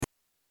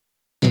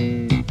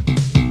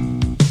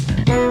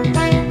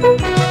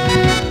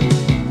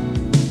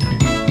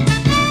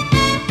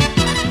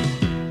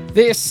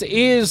This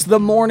is the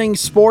Morning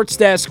Sports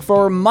Desk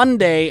for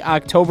Monday,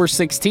 October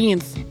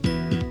 16th.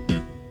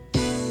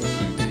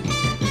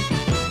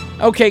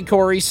 Okay,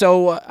 Corey,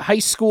 so high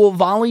school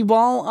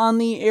volleyball on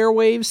the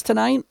airwaves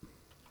tonight?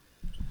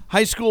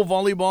 High school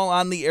volleyball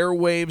on the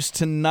airwaves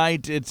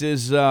tonight. It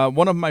is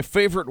one of my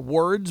favorite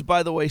words,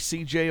 by the way,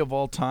 CJ, of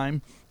all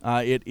time.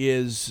 It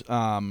is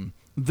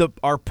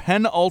our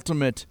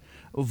penultimate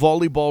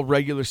volleyball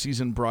regular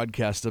season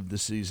broadcast of the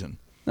season.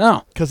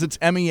 Oh. Because it's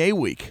MEA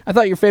week. I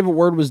thought your favorite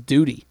word was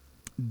duty.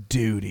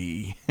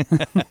 Duty.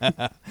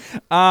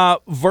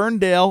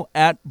 Verndale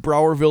at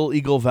Browerville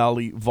Eagle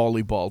Valley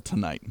volleyball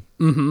tonight.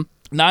 Mm-hmm.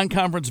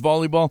 Non-conference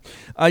volleyball.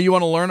 You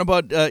want to learn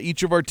about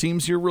each of our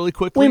teams here really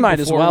quickly? We might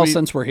as well,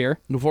 since we're here.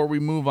 Before we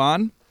move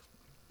on?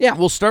 Yeah.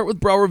 We'll start with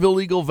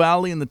Browerville Eagle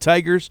Valley and the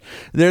Tigers.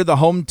 They're the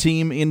home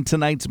team in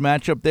tonight's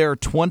matchup. They are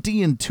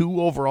 20-2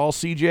 overall,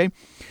 CJ.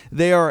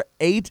 They are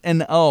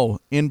 8-0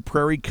 in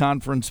Prairie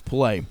Conference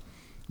play.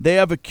 They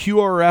have a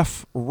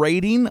QRF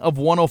rating of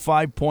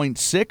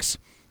 105.6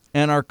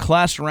 and are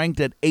class ranked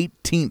at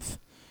 18th.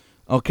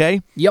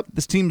 Okay? Yep.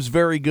 This team's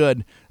very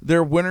good.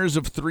 They're winners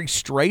of 3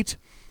 straight,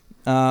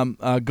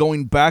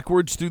 going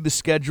backwards through the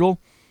schedule,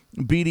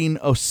 beating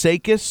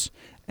Osakis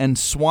and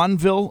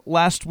Swanville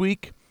last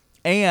week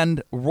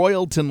and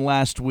Royalton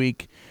last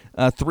week,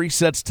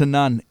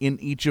 3-0 in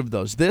each of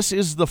those. This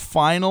is the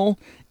final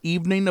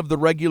evening of the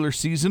regular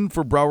season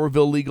for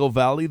Browerville Eagle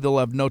Valley. They'll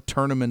have no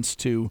tournaments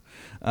to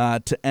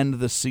end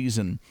the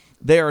season.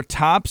 They are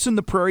tops in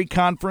the Prairie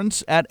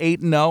Conference at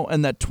 8-0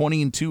 and that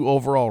 20-2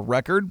 overall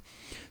record.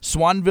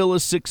 Swanville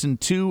is 6-2,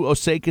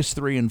 Osakis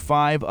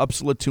 3-5,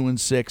 Upsala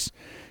 2-6,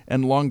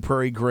 and Long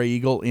Prairie Gray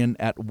Eagle in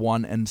at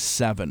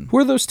 1-7. Who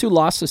are those 2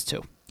 losses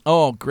to?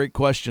 Oh, great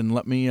question.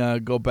 Let me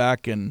go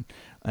back and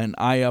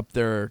eye up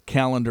their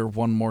calendar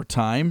one more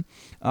time.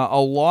 A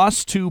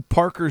loss to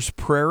Parker's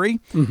Prairie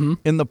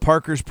in the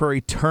Parker's Prairie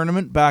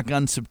tournament back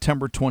on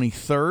September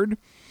 23rd,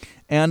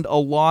 and a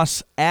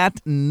loss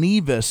at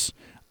Nevis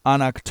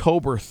on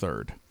October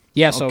 3rd.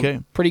 Yeah, so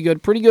pretty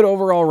good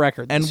overall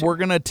record. And we're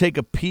going to take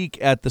a peek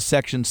at the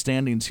section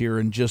standings here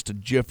in just a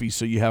jiffy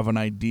so you have an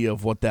idea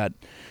of what that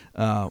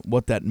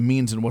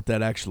means and what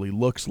that actually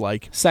looks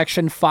like.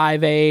 Section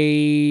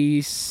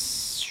 5A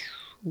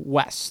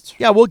West.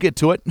 Yeah, we'll get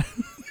to it.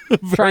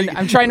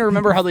 I'm trying to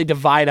remember how they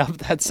divide up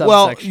that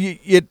subsection.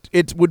 Well,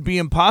 it would be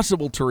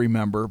impossible to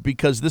remember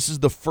because this is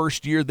the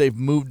first year they've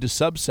moved to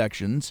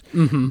subsections.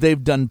 Mm-hmm.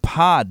 They've done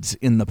pods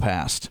in the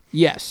past.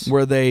 Yes.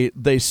 Where they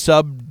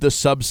subbed the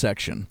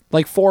subsection.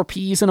 Like 4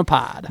 peas in a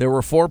pod. There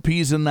were 4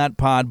 peas in that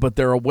pod, but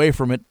they're away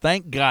from it.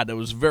 Thank God. It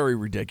was very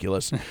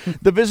ridiculous.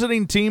 The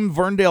visiting team,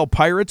 Verndale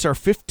Pirates, are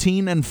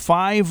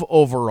 15-5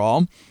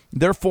 overall.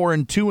 They're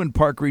 4-2 in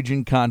Park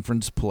Region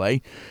Conference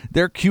play.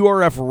 Their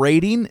QRF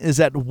rating is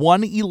at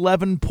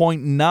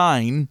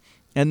 111.9,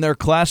 and their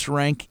class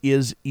rank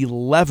is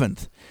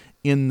 11th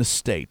in the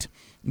state.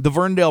 The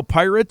Verndale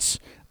Pirates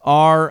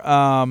are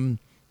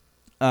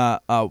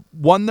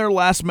won their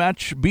last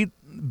match, beat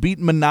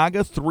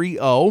Monaga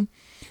 3-0,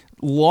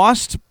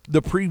 lost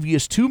the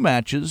previous 2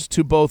 matches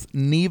to both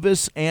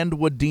Nevis and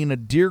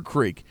Wadena Deer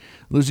Creek,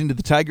 losing to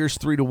the Tigers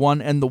 3-1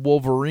 and the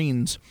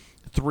Wolverines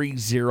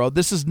 3-0.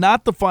 This is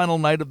not the final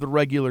night of the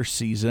regular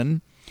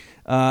season.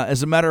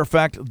 As a matter of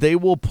fact, they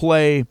will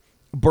play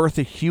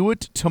Bertha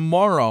Hewitt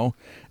tomorrow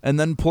and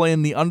then play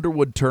in the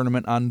Underwood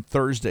tournament on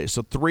Thursday.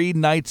 So 3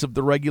 nights of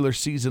the regular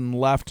season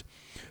left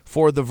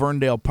for the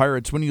Verndale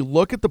Pirates. When you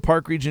look at the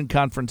Park Region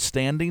Conference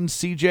standings,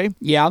 CJ?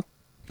 Yeah.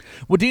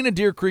 Wadena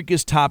Deer Creek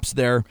is tops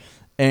there,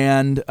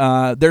 and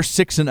they're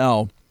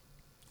 6-0.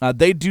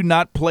 They do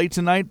not play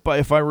tonight, but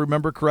if I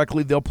remember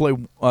correctly, they'll play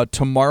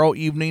tomorrow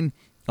evening,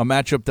 a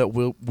matchup that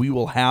we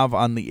will have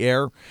on the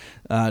air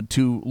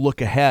to look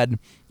ahead.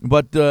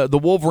 But the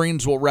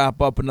Wolverines will wrap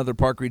up another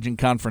Park Region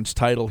Conference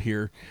title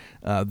here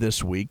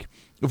this week.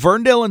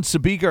 Verndale and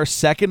Sebeka are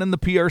second in the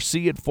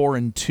PRC at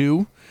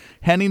 4-2.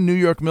 Henning, New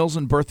York Mills,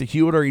 and Bertha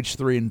Hewitt are each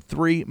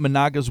 3-3.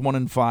 Monaga's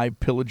 1-5.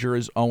 Pillager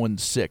is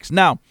 0-6.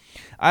 Now,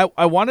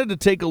 I wanted to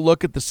take a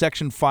look at the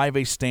Section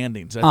 5A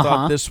standings. I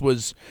thought this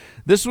was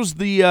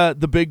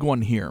the big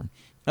one here.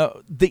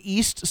 The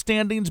East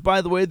standings,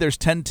 by the way, there's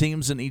 10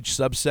 teams in each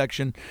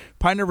subsection.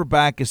 Pine River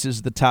Bacchus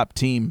is the top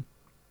team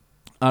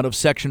out of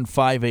Section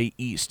 5A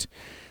East.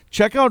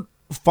 Check out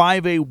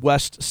 5A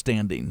West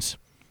standings.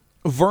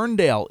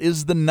 Verndale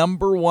is the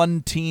number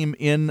 1 team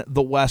in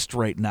the West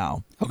right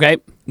now. Okay,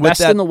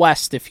 West in the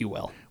West, if you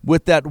will.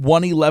 With that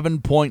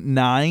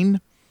 111.9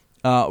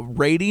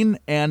 rating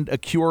and a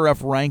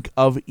QRF rank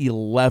of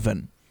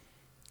 11.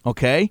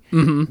 Okay?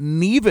 Mm-hmm.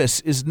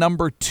 Nevis is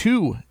number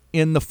 2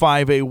 in the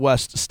 5A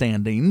West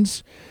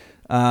standings.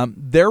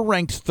 They're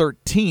ranked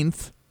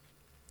 13th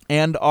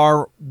and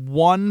are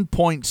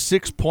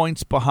 1.6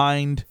 points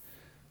behind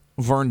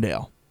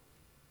Verndale.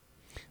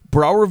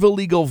 Browerville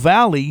Eagle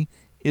Valley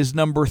is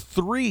number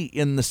 3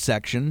 in the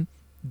section.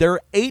 They're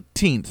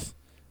 18th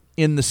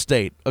in the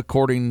state,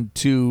 according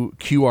to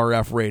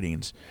QRF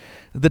ratings.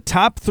 The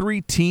top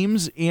 3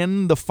 teams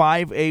in the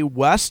 5A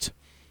West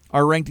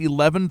are ranked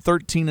 11,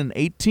 13, and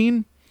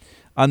 18.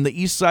 On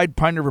the east side,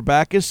 Pine River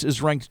Bacchus is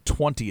ranked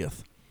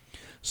 20th.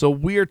 So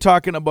we are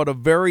talking about a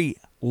very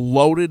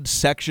loaded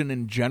section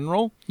in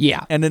general.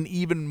 Yeah. And an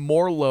even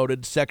more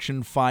loaded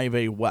Section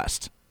 5A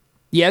West.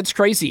 Yeah, it's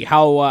crazy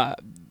how,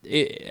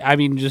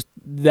 just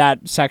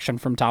that section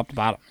from top to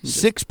bottom.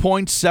 6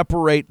 points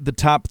separate the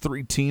top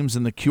 3 teams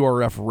in the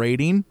QRF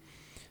rating.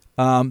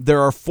 There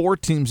are 4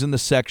 teams in the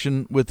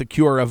section with a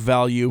QRF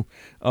value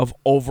of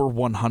over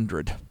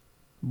 100.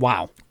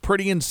 Wow.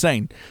 Pretty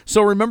insane.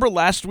 So remember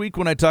last week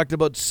when I talked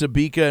about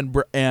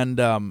Sabika and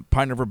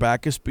Pine River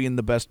Bacchus being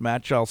the best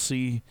match I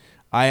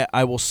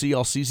will see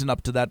all season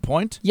up to that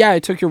point? Yeah, I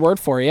took your word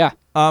for it, yeah.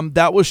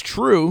 That was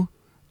true,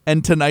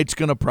 and tonight's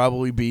going to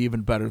probably be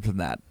even better than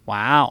that.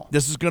 Wow.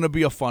 This is going to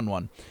be a fun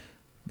one.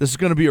 This is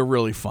going to be a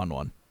really fun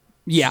one.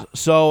 Yeah.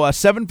 So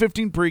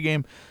 7:15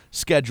 pregame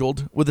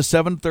scheduled with a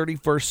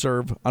 7:30 first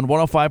serve on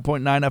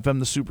 105.9 FM,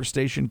 the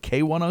Superstation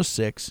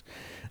K106,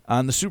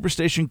 on the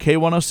Superstation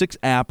K106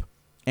 app,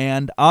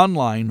 and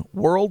online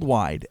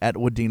worldwide at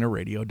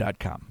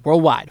wadenaradio.com.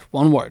 Worldwide,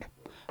 one word.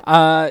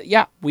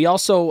 We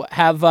also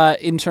have,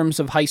 in terms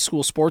of high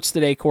school sports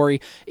today, Corey,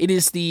 it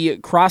is the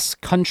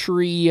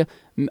cross-country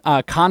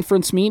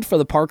conference meet for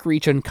the Park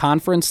Region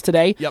Conference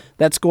today. Yep.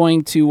 That's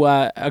going to,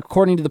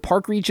 according to the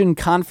Park Region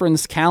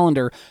Conference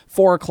calendar,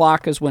 4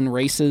 o'clock is when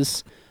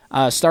races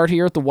start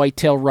here at the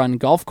Whitetail Run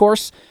Golf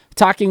Course.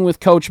 Talking with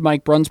Coach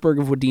Mike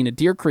Brunsberg of Wadena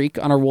Deer Creek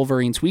on our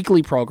Wolverines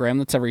Weekly program,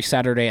 that's every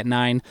Saturday at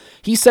 9,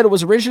 he said it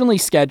was originally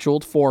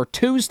scheduled for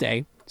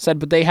Tuesday,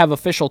 but they have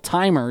official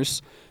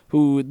timers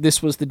who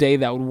this was the day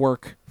that would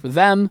work for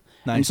them,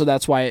 nice. And so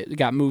that's why it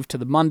got moved to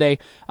the Monday.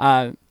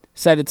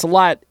 Said it's a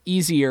lot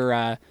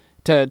easier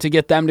to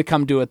get them to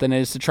come do it than it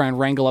is to try and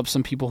wrangle up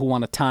some people who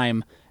want to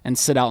time and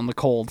sit out in the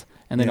cold.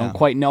 And they don't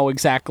quite know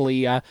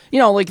exactly, they're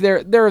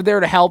there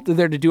to help, they're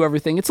there to do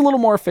everything. It's a little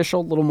more official,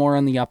 a little more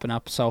on the up and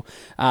up. So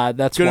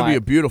that's going to be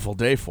a beautiful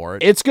day for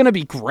it. It's going to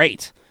be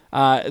great.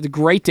 It's a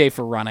great day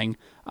for running.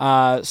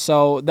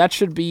 So that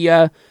should be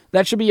a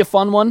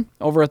fun one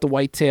over at the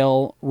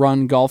Whitetail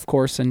Run Golf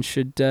Course, and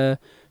should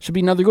be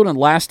another good one.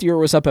 Last year it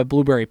was up at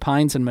Blueberry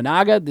Pines in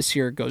Monaga. This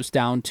year it goes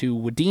down to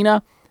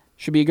Wadena.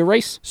 Should be a good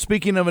race.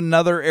 Speaking of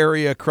another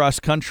area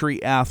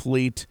cross-country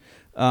athlete,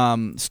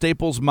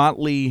 Staples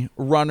Motley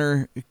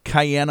runner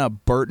Kiana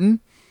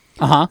Burton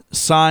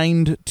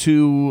signed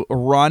to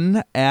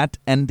run at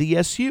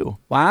NDSU.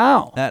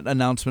 Wow. That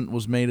announcement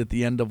was made at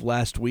the end of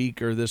last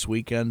week or this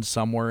weekend,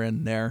 somewhere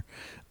in there.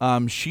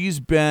 She's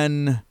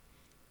been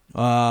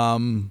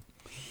awesome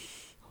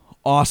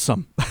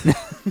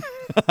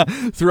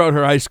throughout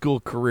her high school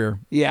career.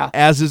 Yeah.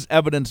 As is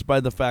evidenced by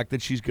the fact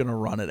that she's going to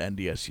run at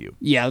NDSU.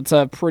 Yeah, it's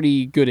a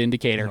pretty good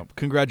indicator. So,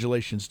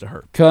 congratulations to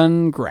her.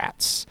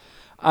 Congrats.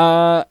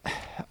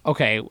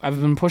 Okay, I've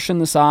been pushing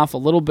this off a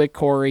little bit,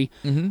 Corey.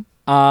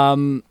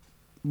 Mm-hmm.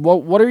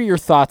 What are your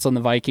thoughts on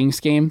the Vikings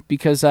game?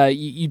 Because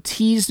you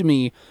teased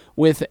me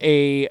with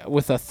a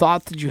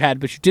thought that you had,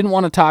 but you didn't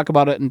want to talk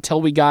about it until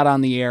we got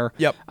on the air.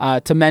 Yep.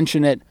 To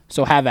mention it,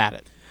 so have at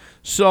it.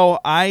 So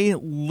I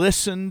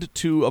listened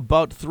to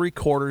about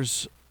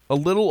a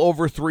little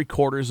over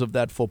 3/4 of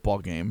that football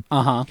game.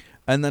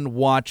 And then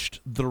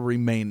watched the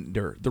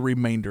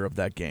remainder of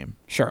that game.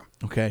 Sure.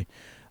 Okay.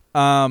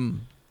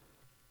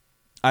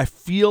 I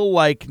feel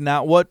like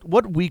now,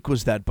 what week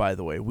was that, by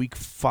the way? Week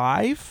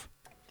 5?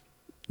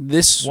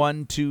 This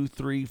 1, 2,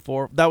 3,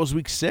 4. That was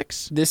week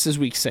 6? This is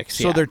week 6.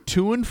 So they're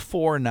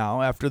 2-4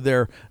 now after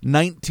their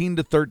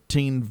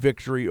 19-13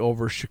 victory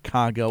over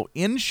Chicago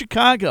in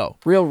Chicago.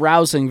 Real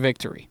rousing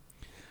victory.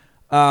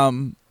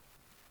 An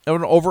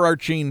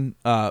overarching,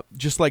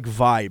 just like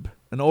vibe,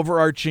 an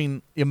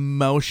overarching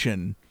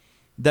emotion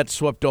that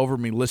swept over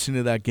me listening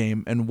to that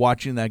game and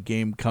watching that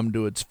game come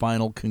to its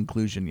final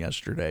conclusion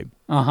yesterday.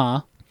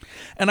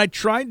 And I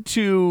tried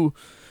to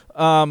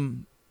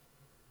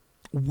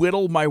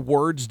whittle my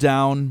words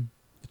down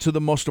to the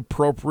most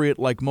appropriate,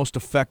 most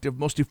effective,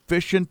 most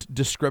efficient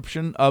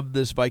description of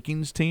this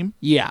Vikings team.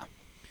 Yeah.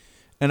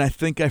 And I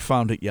think I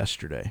found it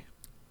yesterday.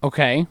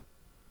 Okay.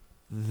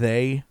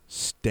 They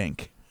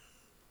stink.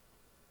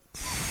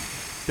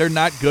 They're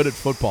not good at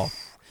football.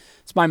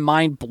 It's my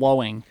mind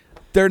blowing.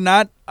 They're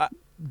not.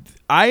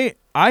 I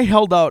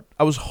held out.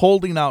 I was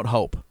holding out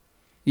hope.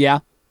 Yeah.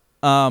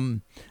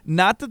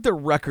 Not that their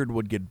record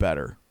would get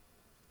better,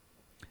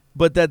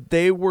 but that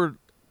they were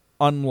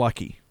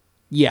unlucky.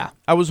 Yeah.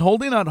 I was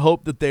holding out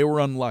hope that they were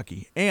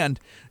unlucky. And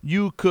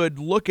you could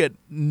look at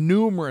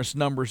numerous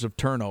numbers of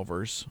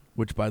turnovers,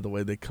 which, by the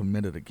way, they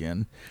committed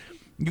again.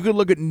 You could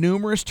look at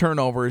numerous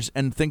turnovers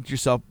and think to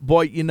yourself,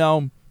 boy,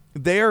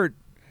 they're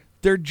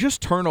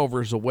just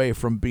turnovers away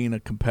from being a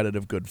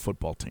competitive, good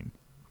football team.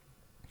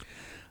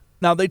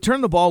 Now, they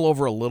turn the ball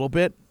over a little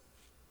bit,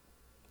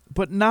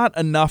 but not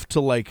enough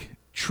to,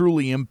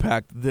 truly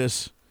impact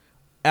this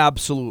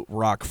absolute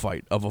rock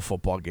fight of a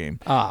football game.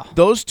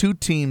 Those two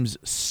teams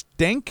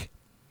stink.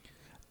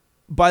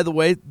 By the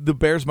way, the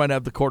Bears might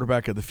have the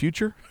quarterback of the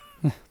future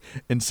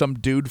and some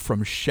dude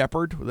from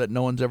Shepherd that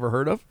no one's ever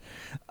heard of.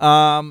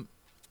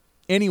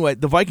 Anyway,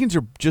 the Vikings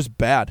are just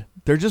bad.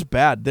 They're just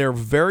bad. They're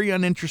very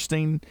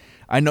uninteresting.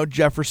 I know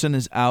Jefferson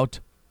is out.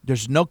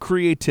 There's no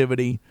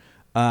creativity.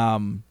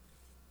 They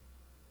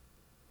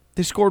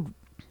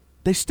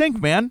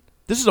stink, man.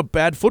 This is a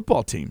bad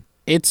football team.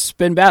 It's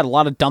been bad. A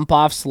lot of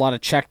dump-offs, a lot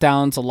of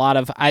checkdowns, a lot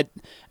of...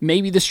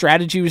 maybe the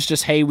strategy was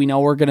just, hey, we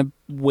know we're going to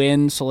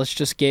win, so let's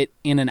just get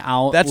in and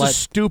out. That's a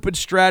stupid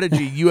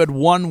strategy. You had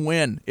one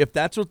win. If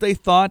that's what they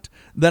thought,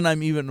 then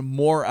I'm even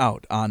more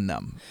out on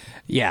them.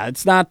 Yeah,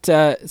 it's not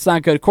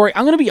good. Corey,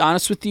 I'm going to be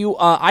honest with you.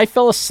 I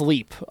fell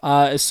asleep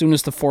as soon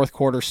as the fourth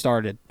quarter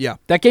started. Yeah.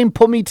 That game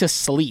put me to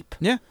sleep.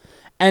 Yeah.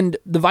 And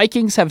the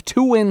Vikings have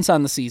 2 wins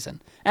on the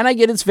season. And I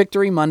get it's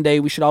Victory Monday.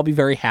 We should all be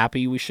very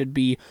happy. We should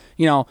be,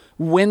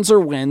 wins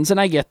are wins, and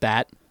I get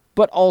that.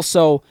 But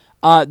also,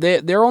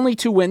 their only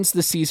 2 wins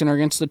this season are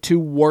against the 2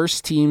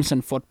 worst teams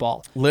in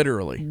football.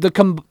 Literally.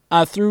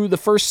 Through the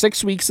first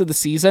 6 weeks of the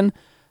season,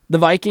 the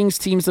Vikings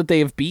teams that they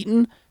have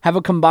beaten have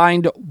a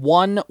combined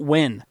 1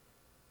 win.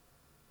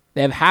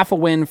 They have half a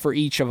win for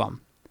each of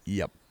them.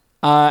 Yep.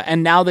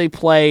 And now they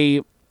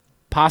play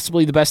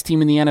possibly the best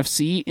team in the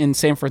NFC in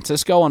San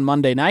Francisco on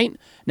Monday night.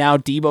 Now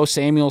Deebo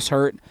Samuel's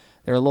hurt.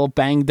 They're a little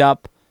banged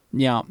up.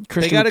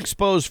 They got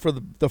exposed for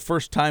the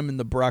first time in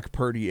the Brock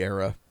Purdy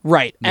era.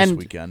 Right. This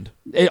weekend.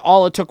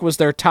 All it took was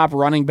their top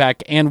running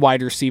back and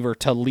wide receiver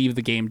to leave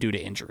the game due to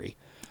injury.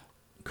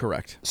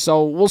 Correct.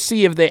 So we'll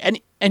see if they...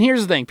 And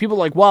here's the thing. People are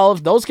like, well,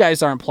 if those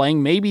guys aren't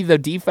playing, maybe the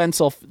defense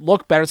will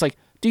look better. It's like,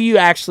 do you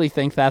actually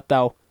think that,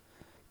 though?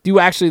 Do you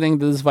actually think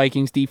that this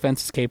Vikings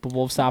defense is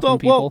capable of stopping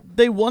people? Well,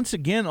 they once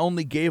again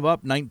only gave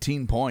up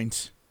 19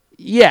 points.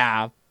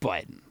 Yeah,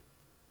 but...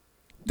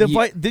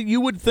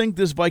 You would think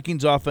this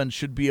Vikings offense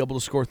should be able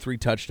to score 3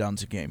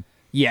 touchdowns a game.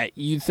 Yeah,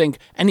 you think...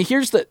 And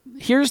here's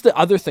the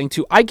other thing,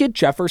 too. I get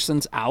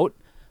Jefferson's out,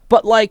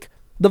 but,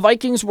 the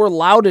Vikings were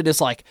lauded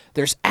as,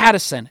 there's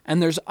Addison,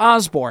 and there's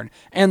Osborne,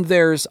 and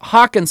there's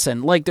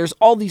Hawkinson. There's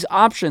all these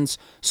options.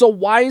 So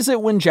why is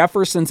it when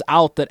Jefferson's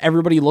out that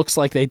everybody looks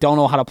like they don't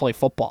know how to play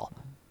football?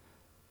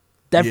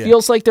 That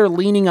feels like they're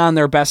leaning on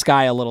their best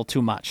guy a little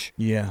too much.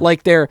 Yeah.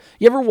 You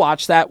ever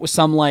watch that with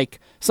some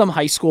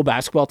high school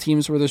basketball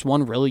teams where there's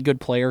one really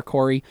good player,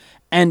 Corey,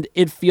 and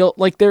it feels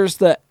like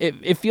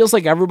it feels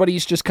like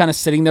everybody's just kind of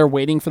sitting there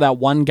waiting for that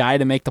one guy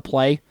to make the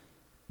play.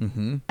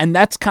 Mm-hmm. And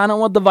that's kind of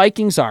what the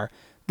Vikings are.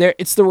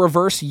 It's the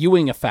reverse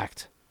Ewing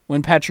effect.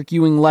 When Patrick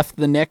Ewing left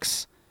the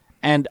Knicks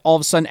and all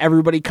of a sudden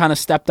everybody kind of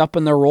stepped up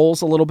in their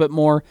roles a little bit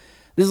more.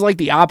 This is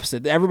the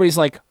opposite. Everybody's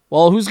like,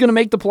 well, who's going to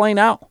make the play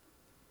now?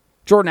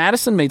 Jordan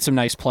Addison made some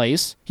nice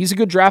plays. He's a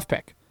good draft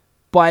pick.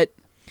 But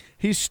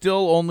he's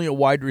still only a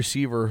wide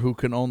receiver who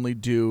can only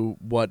do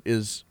what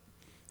is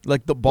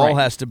the ball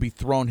has to be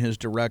thrown his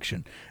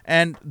direction.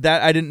 And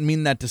that I didn't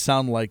mean that to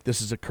sound like this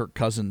is a Kirk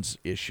Cousins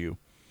issue.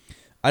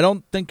 I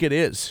don't think it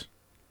is.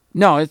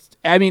 No,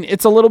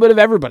 it's a little bit of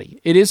everybody.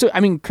 It is.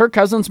 Kirk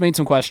Cousins made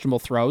some questionable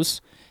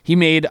throws. He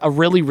made a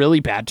really, really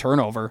bad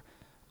turnover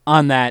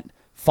on that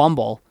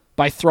fumble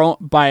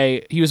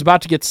he was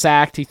about to get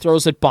sacked. He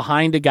throws it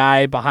behind a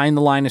guy behind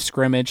the line of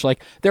scrimmage.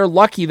 They're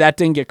lucky that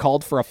didn't get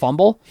called for a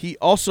fumble. He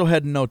also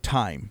had no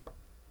time.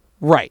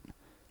 Right.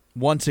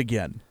 Once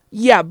again.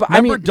 Yeah, but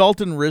remember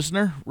Dalton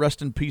Risner?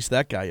 Rest in peace,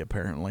 that guy,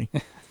 apparently.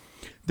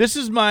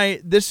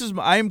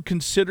 I am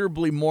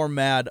considerably more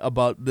mad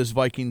about this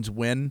Vikings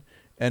win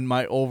and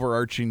my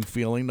overarching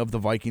feeling of the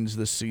Vikings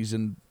this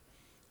season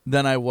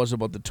than I was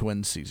about the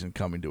Twins season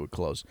coming to a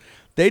close.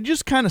 They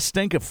just kind of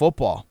stink at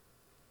football.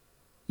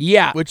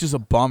 Yeah. Which is a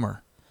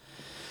bummer.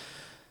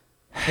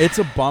 It's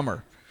a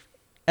bummer.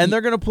 And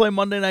they're going to play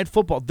Monday Night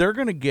Football. They're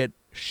going to get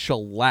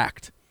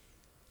shellacked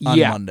on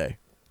Monday.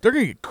 They're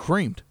going to get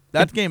creamed.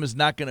 That game is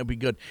not going to be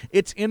good.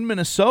 It's in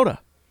Minnesota.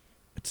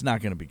 It's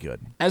not going to be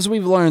good. As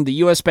we've learned, the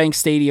U.S. Bank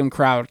Stadium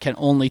crowd can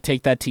only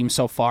take that team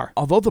so far.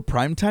 Although the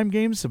primetime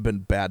games have been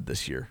bad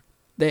this year.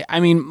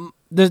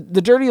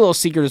 The dirty little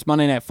secret is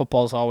Monday Night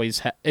Football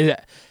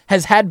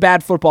has had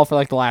bad football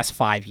for the last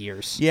 5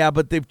 years. Yeah,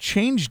 but they've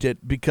changed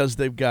it because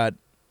they've got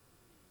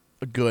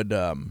a good...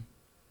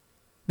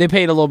 they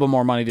paid a little bit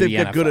more money to the NFL.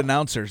 They've got good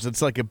announcers.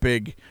 It's a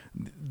big...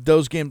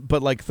 Those games...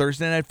 But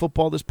Thursday Night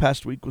Football this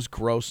past week was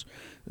gross.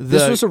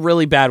 This was a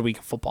really bad week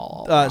of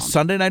football all around.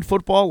 Sunday Night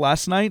Football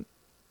last night,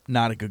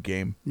 not a good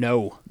game.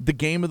 No. The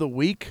game of the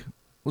week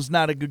was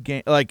not a good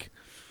game.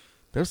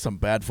 There's some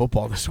bad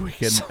football this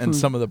weekend, and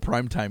some of the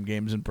primetime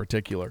games in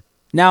particular.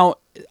 Now,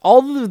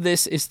 all of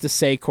this is to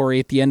say, Corey,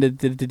 at the end of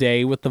the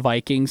day with the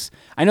Vikings,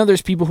 I know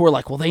there's people who are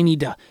like, well, they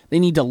need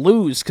to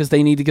lose because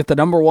they need to get the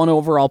number 1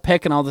 overall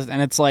pick and all this,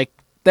 and it's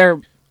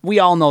we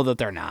all know that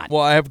they're not.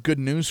 Well, I have good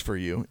news for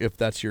you. If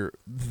that's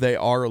they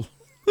are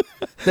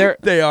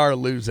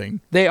losing.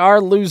 They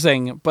are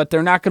losing, but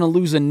they're not going to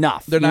lose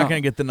enough. They're not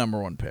going to get the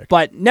number 1 pick.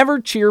 But never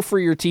cheer for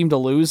your team to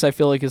lose, I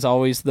feel like is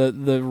always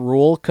the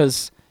rule,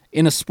 because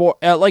in a sport,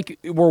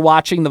 we're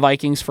watching the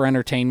Vikings for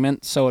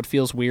entertainment, so it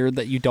feels weird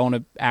that you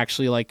don't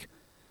actually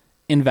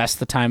invest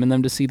the time in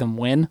them to see them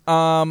win.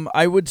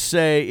 I would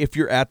say if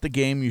you're at the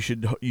game, you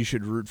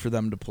should root for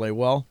them to play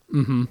well.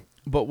 Mm-hmm.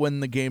 But when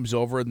the game's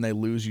over and they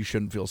lose, you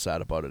shouldn't feel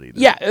sad about it either.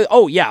 Yeah.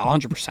 Oh, yeah.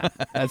 100%.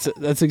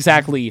 That's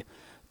exactly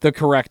the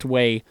correct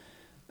way.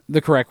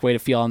 The correct way to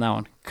feel on that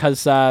one.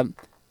 Because I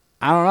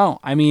don't know.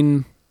 I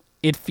mean,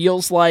 it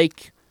feels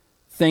like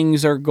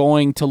things are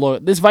going to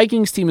look. This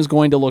Vikings team is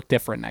going to look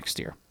different next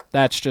year.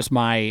 That's just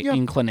my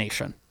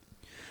inclination.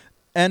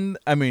 And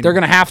I mean, they're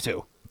going to have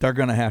to. They're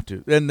going to have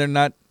to. And they're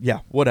not. Yeah.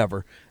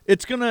 Whatever.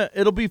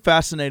 It'll be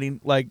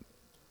fascinating. Like,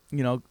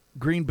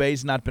 Green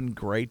Bay's not been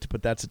great,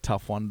 but that's a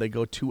tough one. They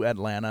go to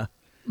Atlanta.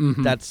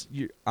 Mm-hmm. That's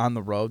on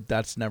the road.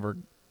 That's never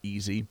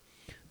easy.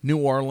 New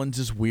Orleans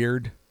is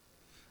weird.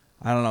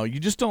 I don't know. You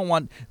just don't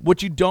want –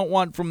 what you don't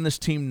want from this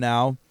team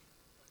now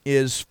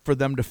is for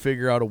them to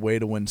figure out a way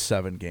to win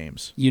 7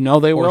 games. They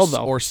will,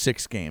 though. Or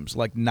 6 games.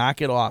 Like, knock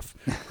it off.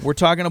 We're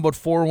talking about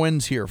 4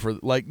 wins here.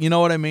 You know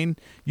what I mean?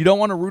 You don't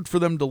want to root for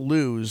them to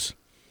lose.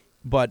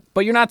 But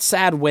you're not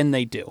sad when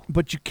they do.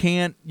 But you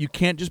can't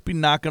just be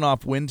knocking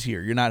off wins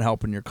here. You're not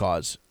helping your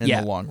cause in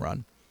the long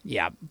run.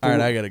 Yeah. All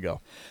right, I got to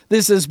go.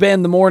 This has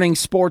been the Morning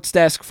Sports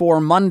Desk for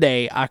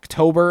Monday,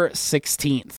 October 16th.